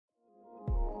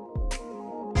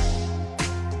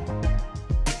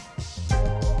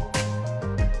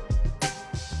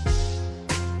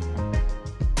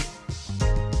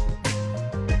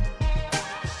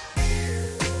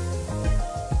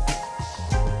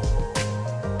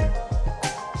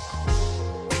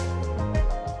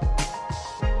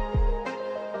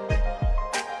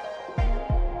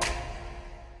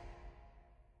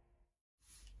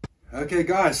Okay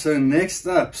guys, so next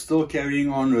up, still carrying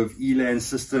on with Elan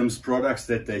Systems products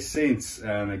that they sent,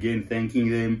 and again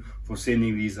thanking them for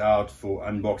sending these out for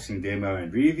unboxing, demo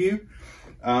and review.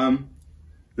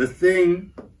 The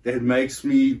thing that makes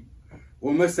me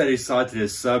almost as excited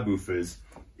as subwoofers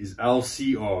is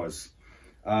LCRs.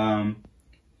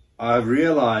 I've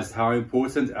realized how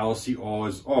important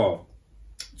LCRs are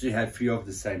to have three of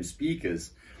the same speakers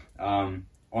on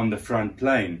the front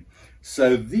plane.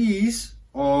 So these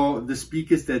are the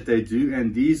speakers that they do,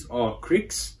 and these are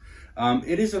Krix.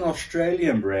 It is an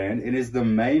Australian brand. It is the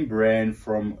main brand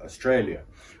from Australia.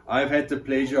 I've had the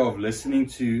pleasure of listening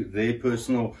to their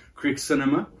personal Krix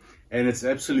cinema, and it's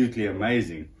absolutely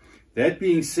amazing. That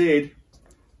being said,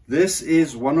 this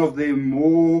is one of their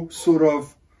more sort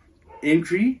of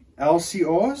entry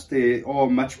LCRs. There are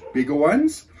much bigger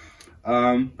ones,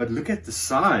 but look at the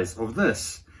size of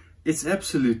this. It's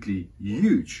absolutely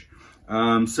huge.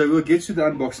 So we'll get to the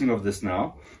unboxing of this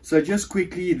now. So just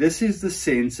quickly, this is the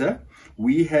center.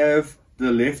 We have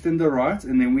the left and the right,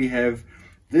 and then we have,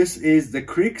 this is the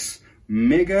Krix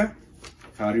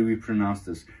how do we pronounce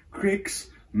this? Krix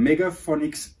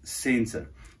Megaphonix center.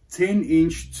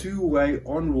 10-inch two-way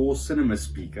on-wall cinema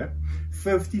speaker,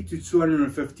 50 to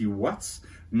 250 watts,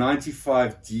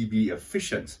 95 dB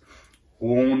efficient.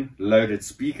 Horn loaded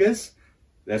speakers,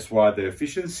 that's why the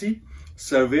efficiency.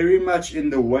 So very much in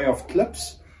the way of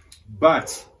clips,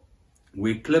 but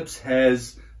where clips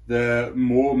has the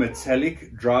more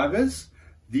metallic drivers,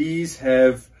 these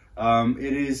have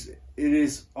it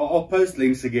is I'll post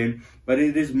links again, but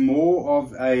it is more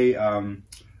of a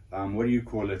what do you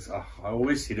call it? I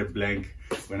always hit a blank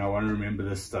when I want to remember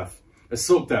this stuff. A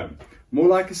silk dome, more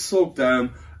like a silk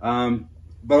dome,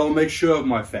 but I'll make sure of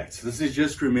my facts. This is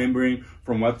just remembering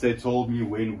from what they told me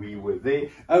when we were there.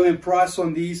 Oh, and price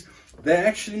on these,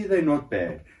 they're not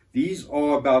bad. These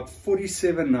are about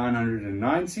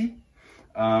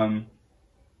 $47,990.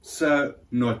 So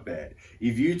not bad.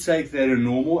 If you take that a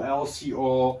normal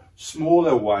LCR,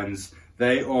 smaller ones,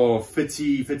 they are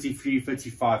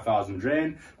 55,000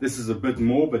 Rand. This is a bit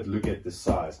more, but look at the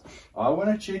size. I want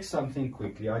to check something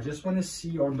quickly. I just want to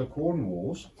see on the corn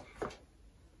walls.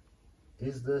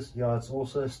 Is this, yeah, it's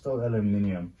also still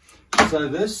aluminium. So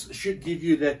this should give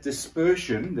you that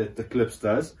dispersion that the clips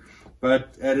does,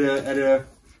 but at a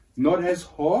not as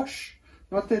harsh.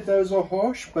 Not that those are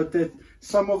harsh, but that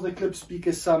some of the clip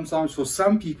speakers sometimes for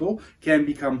some people can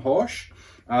become harsh.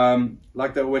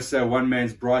 Like they always say, one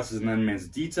man's bright is another man's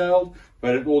detailed,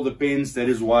 but it all depends. That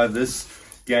is why this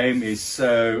game is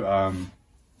so,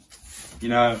 you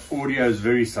know, audio is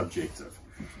very subjective.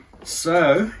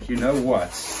 So, you know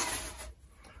what?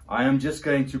 I am just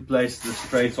going to place this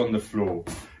straight on the floor.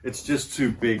 It's just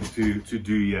too big to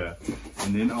do here.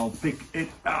 And then I'll pick it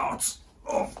out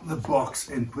of the box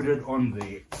and put it on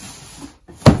there.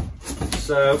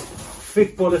 So,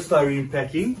 thick polystyrene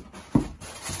packing,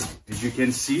 as you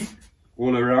can see,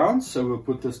 all around. So we'll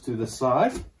put this to the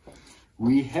side.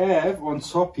 We have on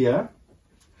top here,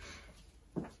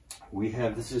 we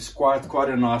have, this is quite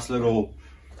a nice little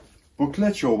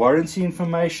booklet, your warranty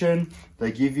information.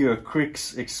 They give you a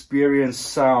Krix Experience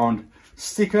Sound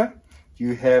sticker.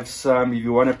 You have some, if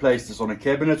you want to place this on a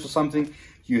cabinet or something,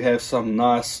 you have some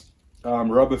nice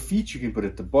rubber feet you can put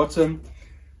at the bottom.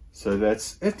 So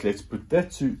that's it. Let's put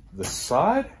that to the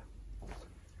side.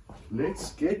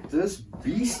 Let's get this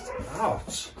beast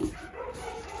out. I'm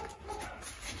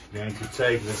going to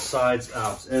take the sides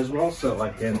out as well so I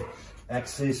can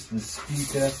access the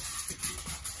speaker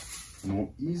more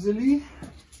easily.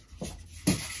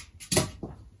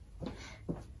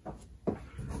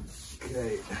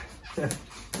 Okay,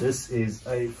 this is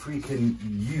a freaking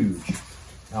huge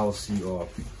LCR.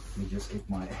 Let me just get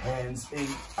my hands in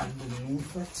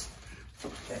underneath it.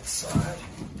 That side.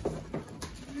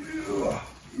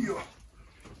 Yeah.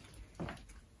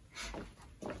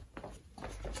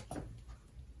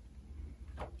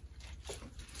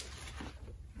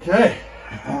 Okay.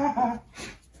 I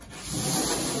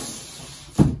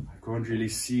can't really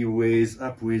see where's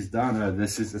up, where's down. Oh,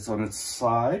 it's on its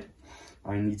side.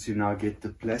 I need to now get the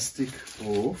plastic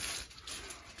off.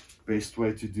 Best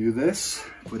way to do this,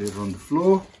 put it on the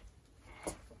floor.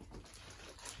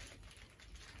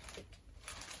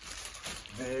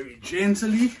 Very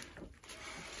gently.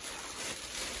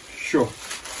 Sure.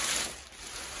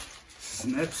 This is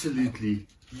an absolutely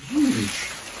huge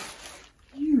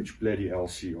bloody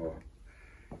LCR.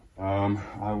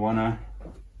 I wanna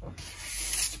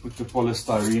put the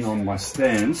polystyrene on my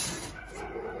stands.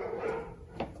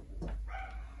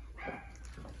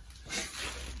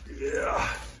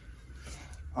 Yeah.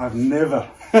 I've never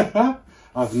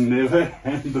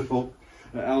handled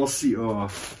an LCR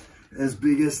as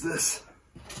big as this.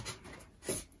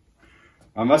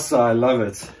 I must say I love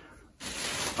it.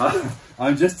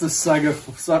 I'm just a sucker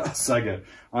for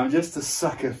I'm just a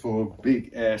sucker for a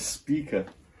big ass speaker.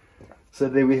 So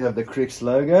there we have the Krix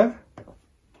logo.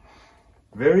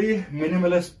 Very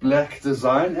minimalist black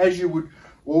design, as you would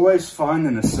always find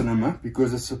in a cinema,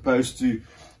 because it's supposed to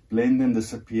blend and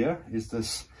disappear. Is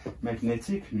this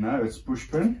magnetic? No, it's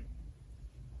push pin.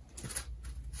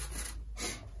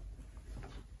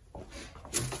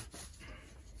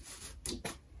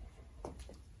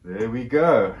 There we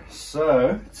go.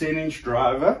 So 10-inch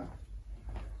driver.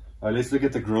 Let's look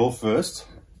at the grill first.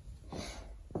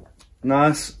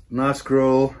 Nice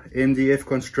grill, MDF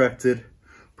constructed,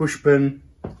 push pin.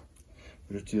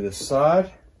 Put it to the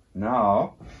side.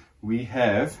 Now we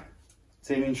have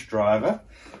 10-inch driver.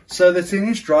 So the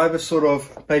 10-inch driver sort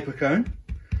of paper cone.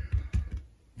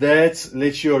 That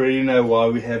lets you already know why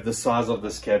we have the size of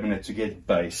this cabinet, to get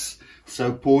base.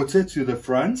 So ported to the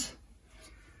front.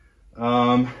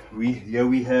 Here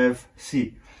we have,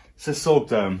 see, it's a silk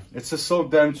dome. It's a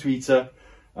silk dome tweeter,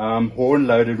 horn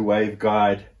loaded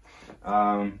waveguide.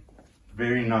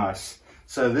 Very nice.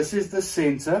 So this is the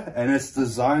center, and it's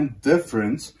designed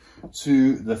different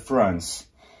to the fronts,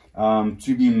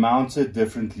 to be mounted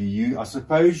differently. I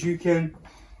suppose you can,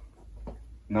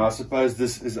 now I suppose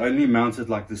this is only mounted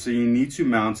like this, so you need to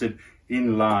mount it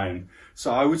in line.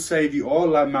 So I would say if you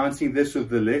are mounting this with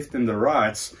the left and the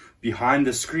right behind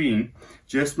the screen,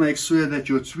 just make sure that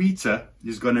your tweeter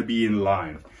is going to be in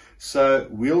line. So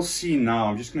we'll see now.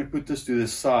 I'm just going to put this to the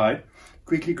side,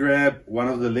 quickly grab one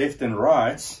of the left and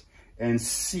rights and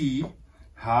see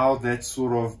how that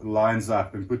sort of lines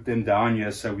up, and put them down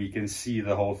here so we can see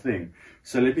the whole thing.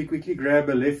 So let me quickly grab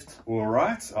a left or a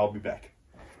right. I'll be back.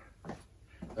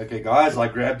 Okay guys, I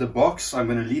grabbed the box. I'm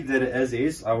going to leave that as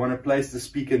is. I want to place the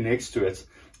speaker next to it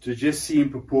to just see in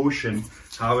proportion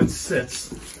how it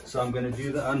sits. So I'm going to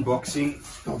do the unboxing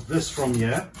of this from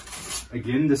here.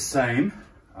 Again, the same.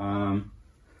 Let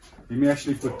me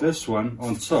actually put this one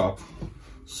on top,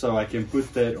 so I can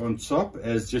put that on top,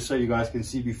 as just so you guys can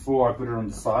see before I put it on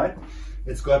the side.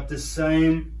 It's got the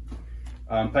same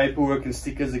paperwork and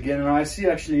stickers again, and I see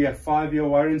actually a 5-year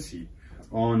warranty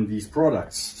on these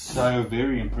products. So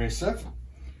very impressive.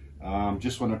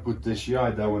 Just want to put this here. I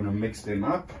don't want to mix them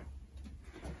up.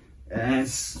 And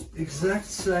exact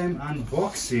same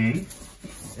unboxing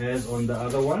as on the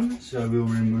other one. So we'll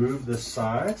remove the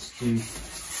sides to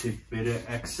get better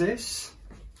access.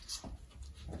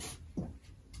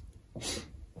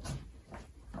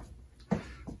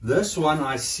 This one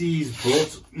I see is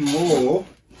built more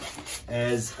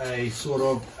as a sort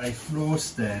of a floor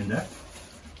stander.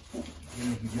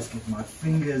 Let me just get my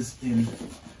fingers in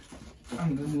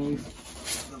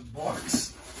underneath the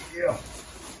box. Yeah.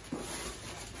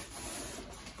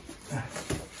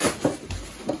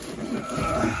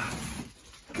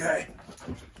 Okay.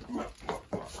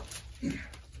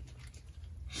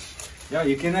 Yeah,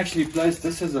 you can actually place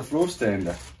this as a floor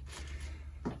stander.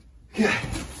 Okay.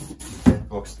 That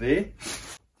box there.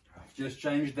 I've just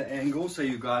changed the angle so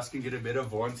you guys can get a better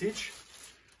vantage.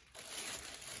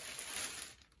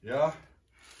 Yeah,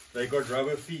 they got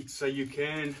rubber feet, so you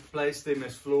can place them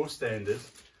as floor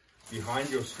standers behind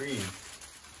your screen,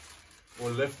 or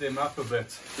lift them up a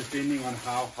bit depending on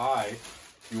how high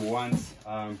you want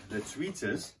the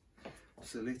tweeters.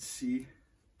 So let's see.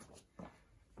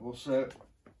 Also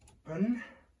pin.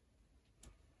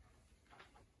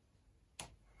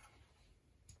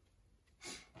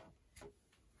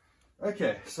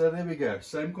 Okay, so there we go.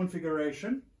 Same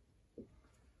configuration.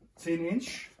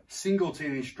 10-inch. Single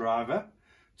 10-inch driver,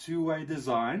 two-way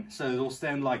design, so it'll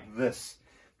stand like this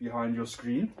behind your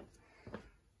screen,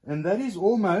 and that is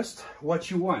almost what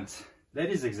you want. That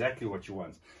is exactly what you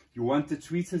want. You want the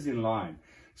tweeters in line.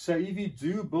 So if you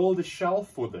do build a shelf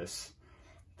for this,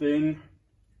 then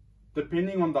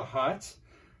depending on the height,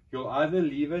 you'll either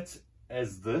leave it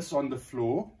as this on the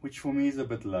floor, which for me is a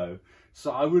bit low,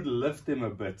 so I would lift them a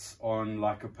bit on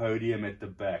like a podium at the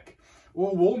back,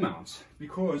 or wall mount,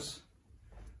 because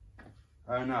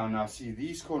oh no, now see,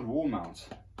 these can't wall mount.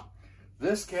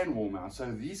 This can wall mount,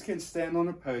 so these can stand on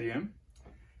a podium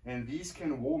and these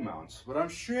can wall mount. But I'm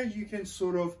sure you can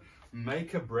sort of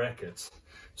make a bracket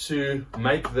to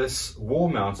make this wall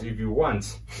mount if you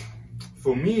want.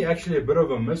 For me, actually a bit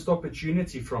of a missed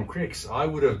opportunity from Krix. I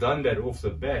would have done that off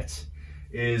the bat,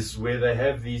 is where they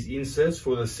have these inserts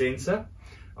for the center.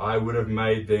 I would have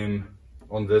made them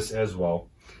on this as well,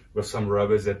 with some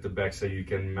rubbers at the back so you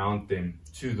can mount them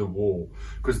to the wall,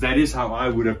 because that is how I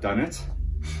would have done it.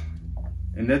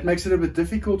 And that makes it a bit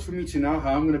difficult for me to know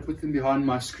how I'm going to put them behind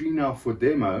my screen now for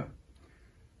demo.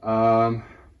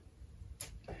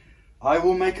 I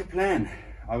will make a plan.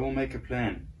 I will make a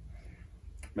plan.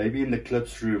 Maybe in the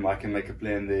clips room I can make a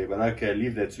plan there, but okay,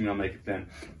 leave that to me, I'll make a plan.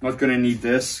 Not gonna need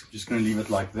this, just gonna leave it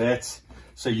like that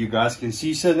so you guys can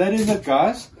see. So that is it,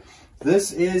 guys.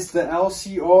 This is the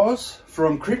LCRs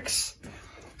from Krix.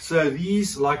 So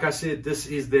these, like I said, this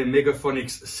is their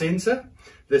Megaphonix center.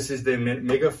 This is their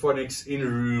Megaphonix in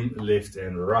room left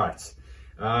and right.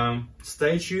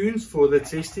 Stay tuned for the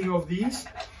testing of these.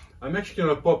 I'm actually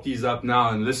gonna pop these up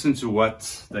now and listen to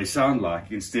what they sound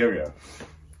like in stereo.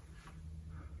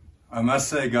 I must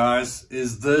say, guys,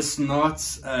 is this not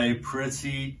a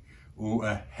pretty or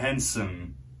a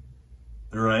handsome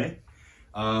array?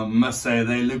 Must say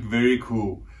they look very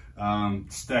cool,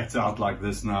 stacked out like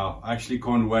this now. I actually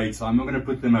can't wait. I'm not going to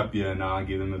put them up here now and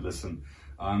give them a listen.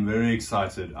 I'm very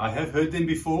excited. I have heard them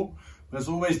before, but it's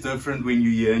always different when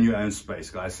you're here in your own space,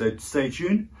 guys. So stay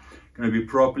tuned. Going to be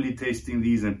properly testing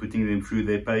these and putting them through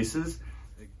their paces.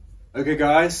 Okay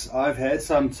guys, I've had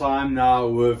some time now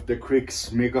with the Krix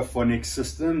Megaphonix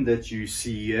system that you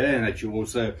see here and that you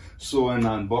also saw in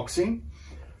unboxing.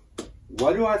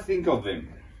 What do I think of them?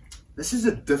 This is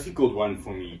a difficult one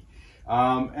for me.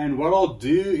 And what I'll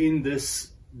do in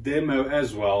this demo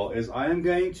as well is I am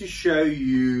going to show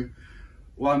you,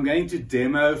 well, I'm going to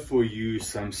demo for you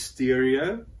some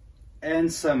stereo and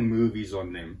some movies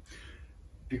on them,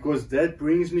 because that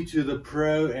brings me to the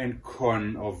pro and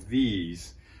con of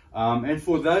these. And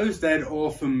for those that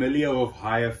are familiar with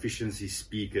high efficiency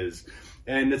speakers,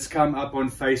 and it's come up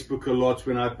on Facebook a lot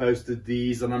when I posted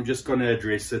these, and I'm just going to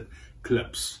address it,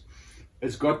 clips.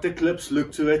 It's got the clips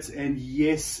look to it, and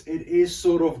yes, it is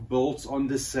sort of built on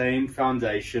the same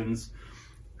foundations.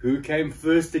 Who came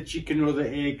first, the chicken or the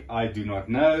egg? I do not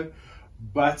know,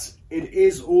 but it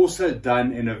is also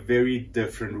done in a very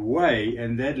different way,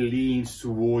 and that leans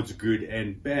towards good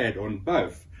and bad on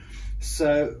both.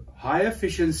 So high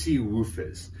efficiency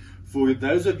woofers, for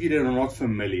those of you that are not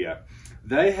familiar,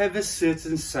 they have a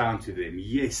certain sound to them.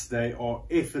 Yes, they are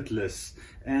effortless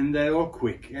and they are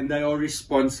quick and they are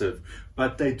responsive,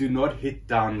 but they do not hit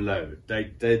down low.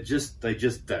 They just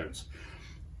don't.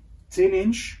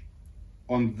 10-inch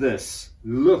on this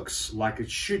looks like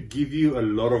it should give you a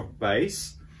lot of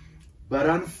bass, but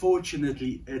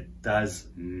unfortunately it does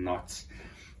not.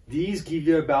 These give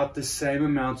you about the same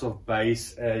amount of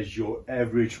bass as your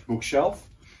average bookshelf.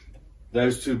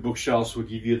 Those two bookshelves will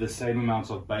give you the same amount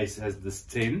of bass as this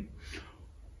 10.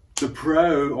 The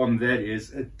pro on that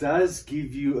is it does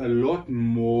give you a lot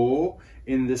more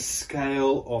in the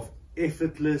scale of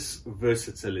effortless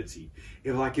versatility,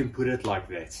 if I can put it like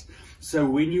that. So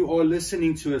when you are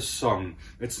listening to a song,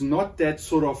 it's not that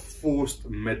sort of forced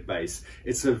mid bass.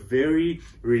 It's a very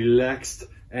relaxed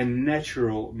and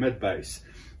natural mid bass.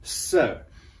 So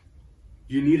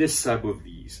you need a sub of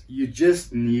these. You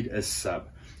just need a sub.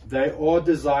 They are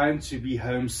designed to be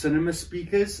home cinema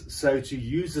speakers, so to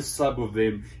use a sub of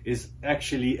them is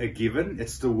actually a given.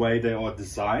 It's the way they are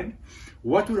designed.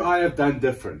 What would I have done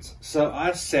different? So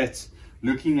I sat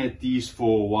looking at these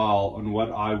for a while on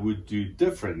what I would do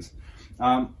different.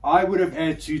 I would have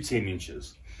added two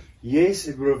 10-inches. Yes,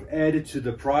 it would have added to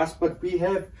the price, but we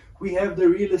have the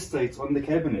real estate on the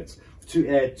cabinet to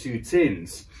add two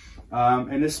 10s.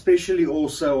 And especially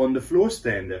also on the floor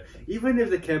stander. Even if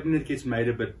the cabinet gets made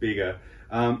a bit bigger,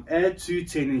 add two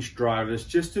 10-inch drivers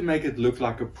just to make it look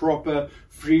like a proper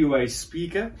three-way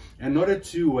speaker and not a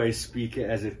two-way speaker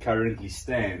as it currently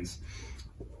stands.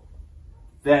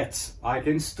 That I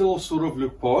can still sort of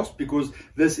look past, because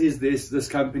this is this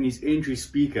company's entry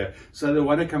speaker, so they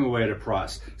want to come away at a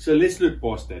price. So let's look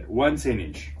past that. One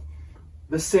 10-inch.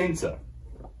 The center.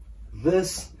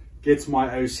 This gets my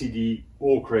OCD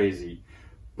all crazy.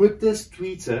 Put this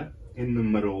tweeter in the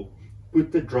middle,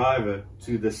 put the driver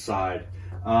to the side.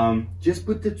 Just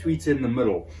put the tweeter in the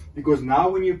middle, because now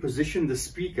when you position the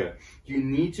speaker, you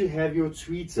need to have your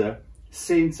tweeter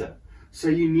center. So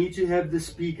you need to have the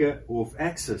speaker off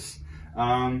axis.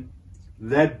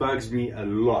 That bugs me a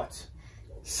lot.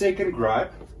 Second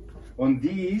gripe, on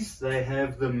these they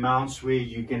have the mounts where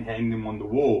you can hang them on the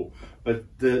wall, but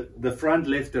the front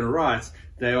left and right,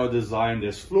 they are designed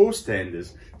as floor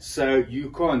standers, so you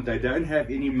can't, they don't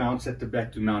have any mounts at the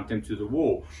back to mount them to the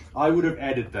wall. I would have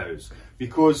added those,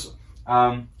 because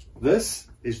this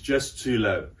is just too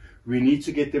low. We need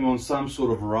to get them on some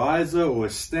sort of riser or a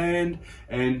stand,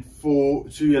 and to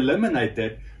eliminate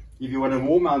that, if you want to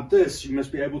wall mount this, you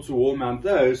must be able to wall mount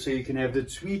those, so you can have the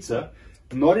tweeter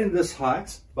not in this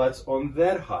height, but on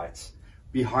that height,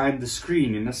 behind the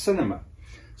screen in a cinema.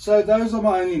 So those are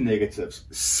my only negatives.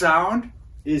 Sound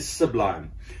is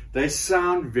sublime. They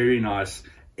sound very nice,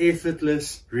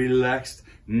 effortless, relaxed,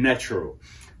 natural.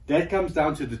 That comes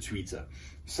down to the tweeter.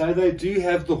 So they do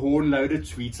have the horn-loaded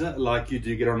tweeter like you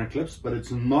do get on Eclipse, but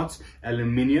it's not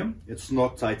aluminium, it's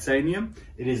not titanium,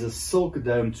 it is a silk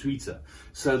dome tweeter.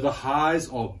 So the highs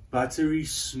are buttery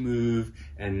smooth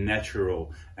and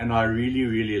natural, and I really,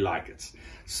 really like it.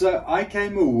 So I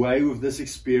came away with this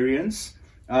experience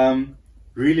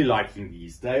really liking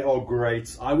these. They are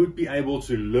great. I would be able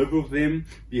to live with them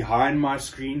behind my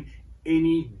screen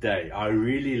any day. I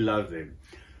really love them.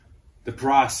 The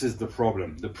price is the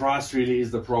problem. The price really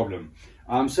is the problem.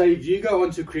 So if you go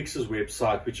onto Krix's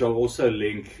website, which I'll also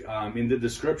link in the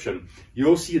description,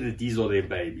 you'll see that these are their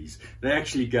babies. They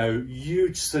actually go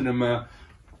huge cinema,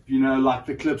 you know, like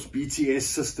the Eclipse BTS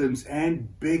systems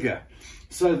and bigger.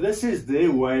 So this is their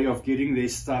way of getting their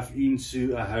stuff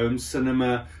into a home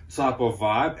cinema type of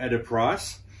vibe at a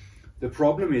price. The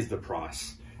problem is the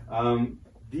price.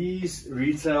 These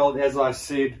retailed, as I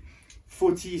said,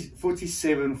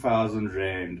 47,000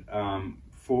 Rand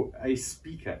for a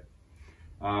speaker.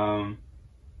 Well,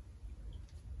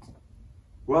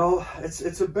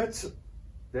 it's a bit,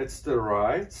 that's the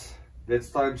right, that's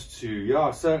times 2.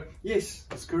 Yeah, so yes,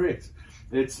 that's correct.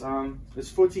 It's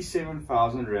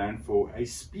 47,000 Rand for a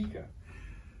speaker.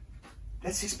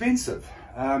 That's expensive.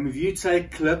 If you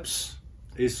take clips,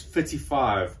 is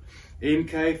 55,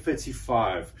 MK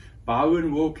 55,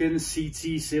 Bowen Wilkins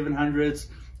CT 700s,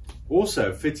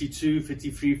 also 52,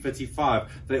 53,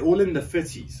 55. They're all in the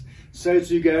 50s. So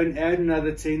to go and add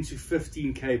another 10 to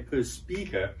 15k per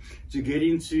speaker to get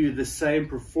into the same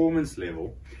performance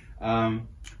level,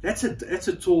 that's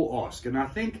a tall ask. And I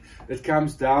think it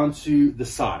comes down to the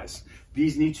size.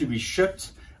 These need to be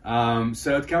shipped,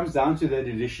 so it comes down to that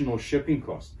additional shipping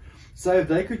cost. So if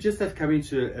they could just have come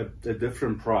into a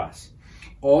different price,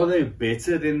 are they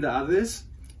better than the others?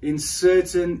 In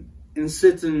certain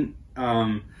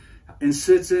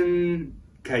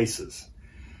cases.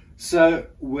 So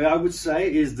what I would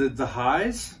say is that the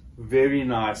highs, very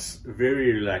nice,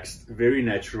 very relaxed, very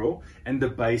natural, and the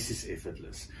bass is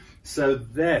effortless. So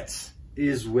that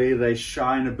is where they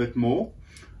shine a bit more.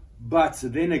 But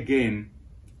then again,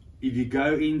 if you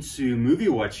go into movie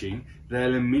watching, the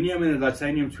aluminium and the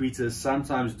titanium tweeters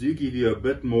sometimes do give you a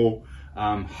bit more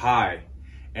high,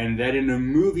 and that in a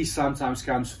movie sometimes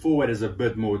comes forward as a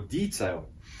bit more detail.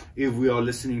 If we are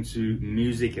listening to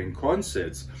music and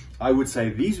concerts, I would say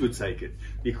these would take it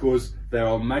because they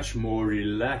are much more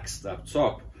relaxed up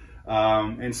top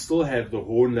and still have the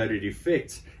horn-loaded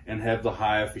effect and have the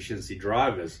high efficiency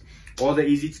drivers. Are they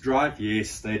easy to drive?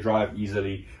 Yes, they drive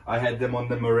easily. I had them on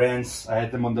the Mornes, I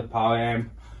had them on the Power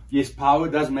Amp. Yes, power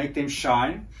does make them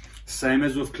shine, same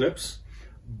as with clips,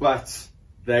 but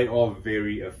they are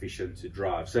very efficient to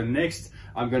drive. So next,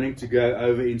 I'm going to go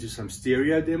over into some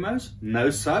stereo demos,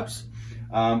 no subs.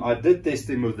 I did test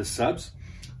them with the subs.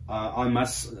 I'm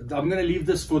going to leave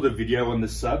this for the video on the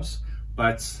subs,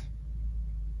 but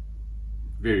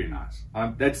very nice.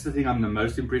 That's the thing I'm the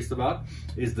most impressed about,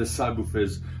 is the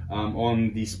subwoofers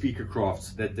on the speaker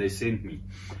crafts that they sent me.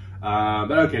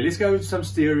 But okay, let's go with some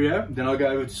stereo, then I'll go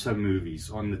over to some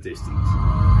movies on the testings.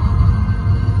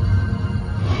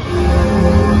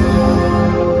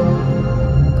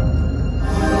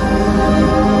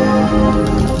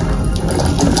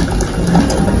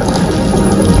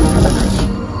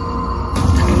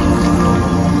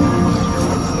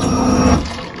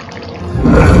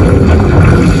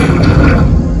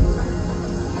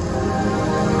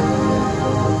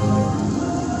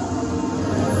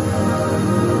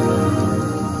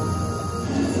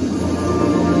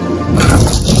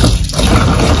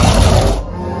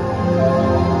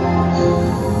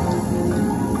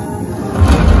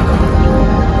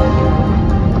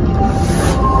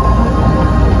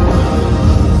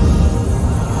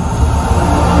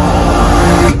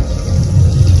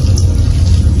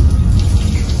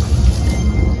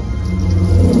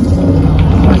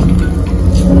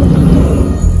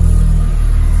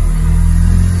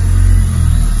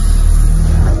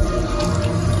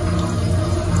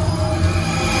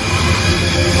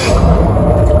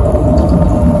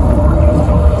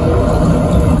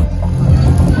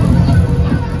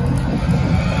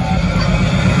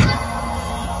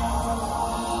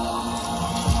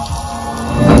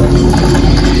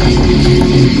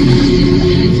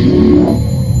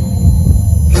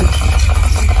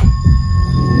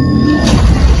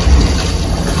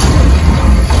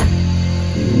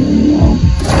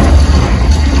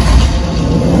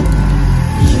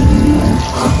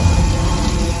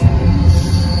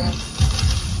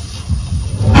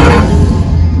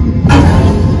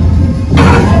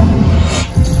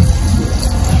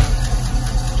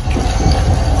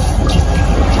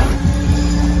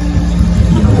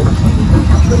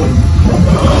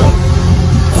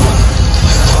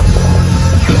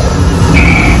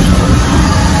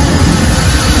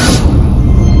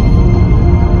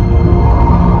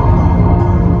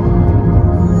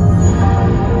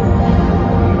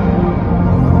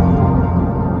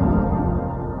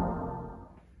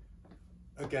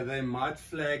 might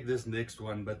flag this next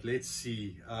one, but let's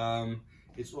see.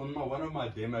 It's on one of my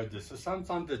demo discs. So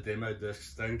sometimes the demo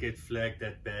discs don't get flagged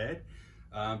that bad,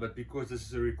 but because this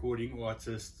is a recording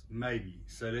artist, maybe.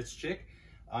 So let's check.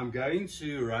 I'm going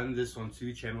to run this on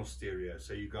 2-channel stereo,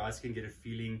 so you guys can get a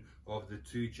feeling of the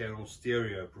 2-channel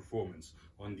stereo performance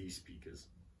on these speakers.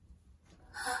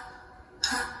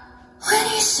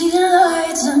 When you see the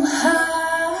lights on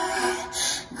high,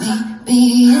 meet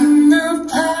me in the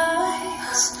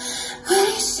past. When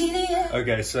you see the...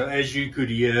 Okay, so as you could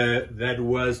hear, that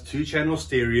was 2-channel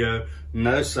stereo,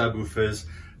 no subwoofers.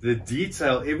 The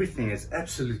detail, everything is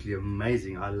absolutely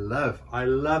amazing. I love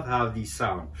how these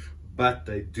sound, but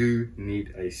they do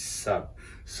need a sub.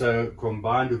 So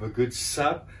combined with a good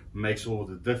sub makes all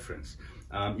the difference.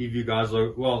 If you guys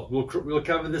are, well, we'll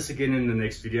cover this again in the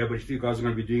next video, but if you guys are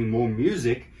going to be doing more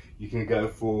music, you can go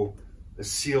for a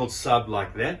sealed sub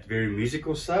like that, very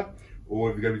musical sub. Or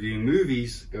if you're going to be doing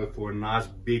movies, go for a nice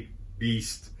big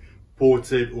beast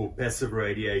ported or passive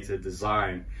radiator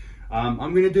design. I'm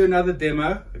going to do another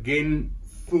demo, again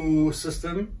full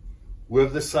system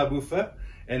with the subwoofer,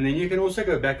 and then you can also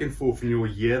go back and forth and you'll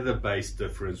hear the bass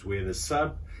difference with the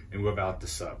sub and without the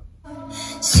sub.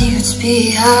 See what's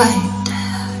behind.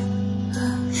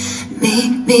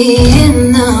 Meet me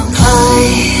in the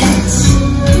pines.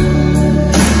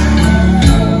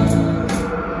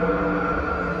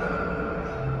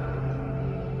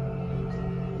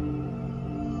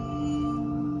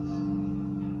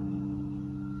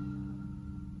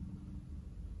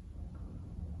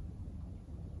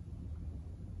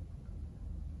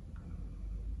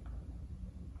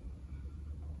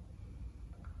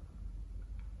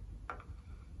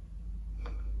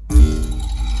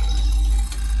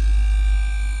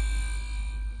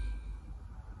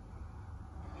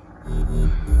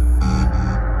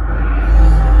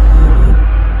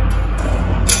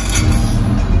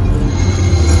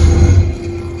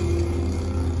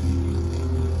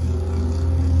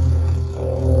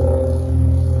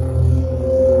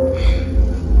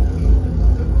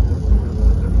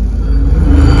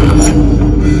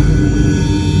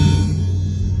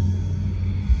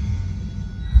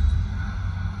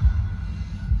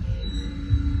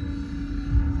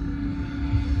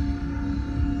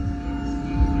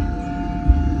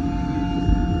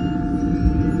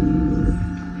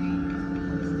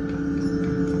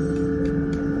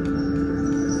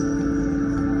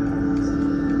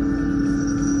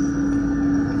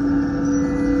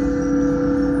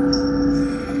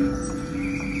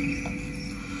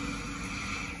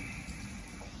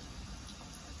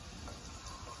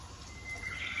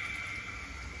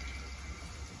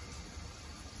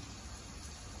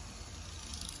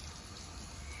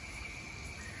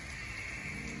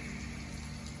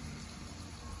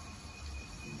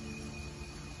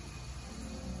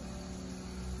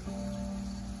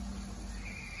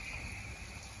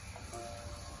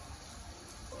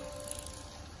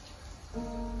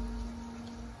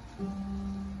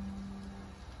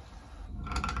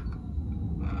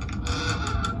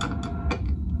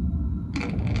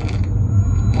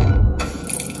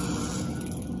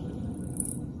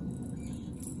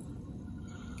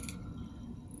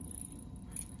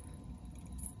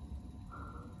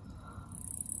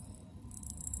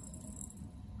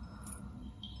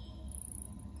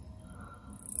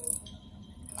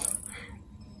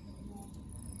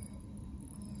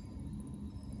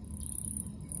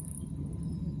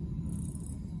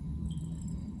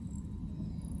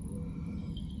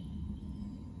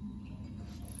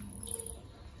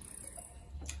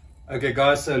 Okay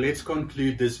guys, so let's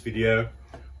conclude this video.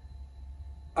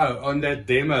 Oh, on that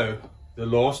demo, the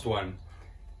last one,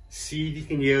 see if you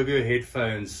can hear with your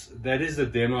headphones. That is the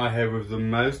demo I have with the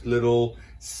most little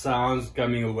sounds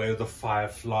coming away with the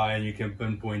firefly, and you can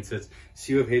pinpoint it.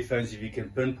 See with headphones if you can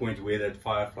pinpoint where that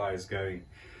firefly is going.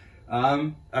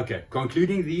 Okay,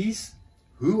 concluding these,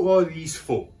 who are these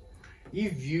for?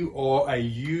 If you are a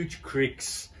huge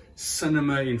Krix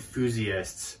cinema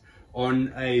enthusiast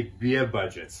on a beer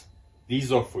budget,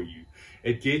 these are for you.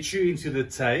 It gets you into the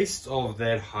taste of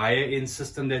that higher end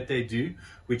system that they do,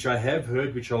 which I have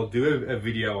heard, which I'll do a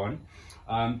video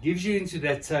on. Gives you into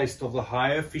that taste of the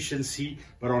higher efficiency,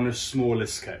 but on a smaller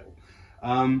scale.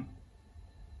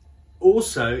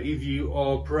 Also, if you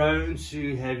are prone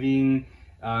to having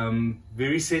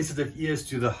very sensitive ears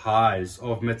to the highs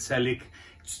of metallic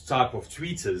type of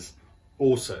tweeters,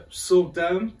 also Silk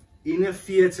Dome in a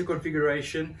theater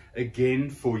configuration, again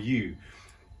for you.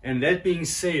 And that being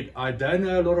said, I don't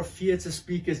know a lot of theater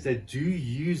speakers that do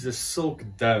use a Silk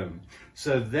Dome.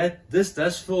 So that this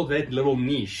does fill that little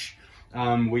niche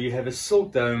where you have a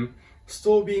Silk Dome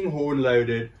still being horn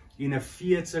loaded in a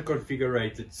theater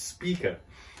configured speaker.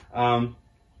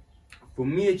 For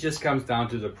me, it just comes down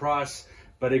to the price,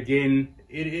 but again,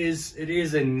 it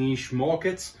is a niche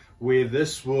market where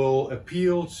this will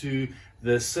appeal to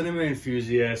the cinema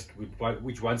enthusiast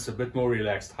which wants a bit more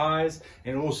relaxed highs,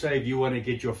 and also if you want to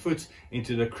get your foot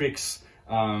into the Krix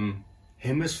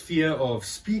hemisphere of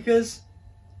speakers,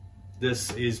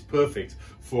 this is perfect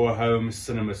for a home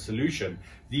cinema solution.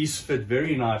 These fit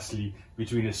very nicely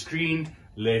between a screen,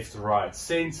 left, right,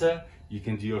 center. You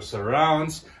can do your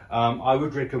surrounds. I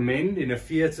would recommend in a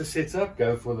theater setup,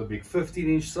 go for the big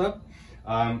 15-inch sub.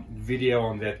 Video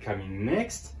on that coming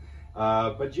next.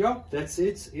 But yeah, that's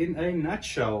it in a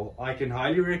nutshell. I can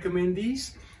highly recommend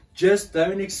these. Just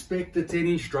don't expect the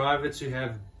 10-inch driver to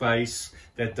have bass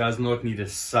that does not need a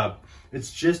sub.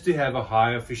 It's just to have a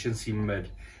high efficiency mid.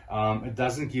 It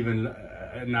doesn't give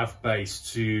enough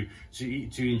bass to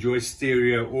enjoy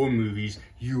stereo or movies.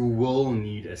 You will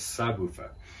need a subwoofer.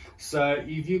 So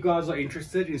if you guys are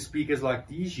interested in speakers like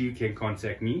these, you can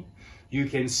contact me. You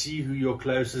can see who your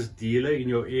closest dealer in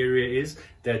your area is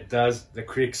that does the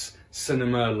Krix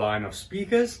Cinema line of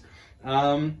speakers.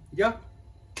 Yeah,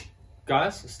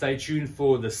 guys, stay tuned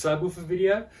for the subwoofer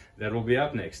video. That will be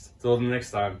up next. Till the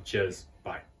next time, cheers.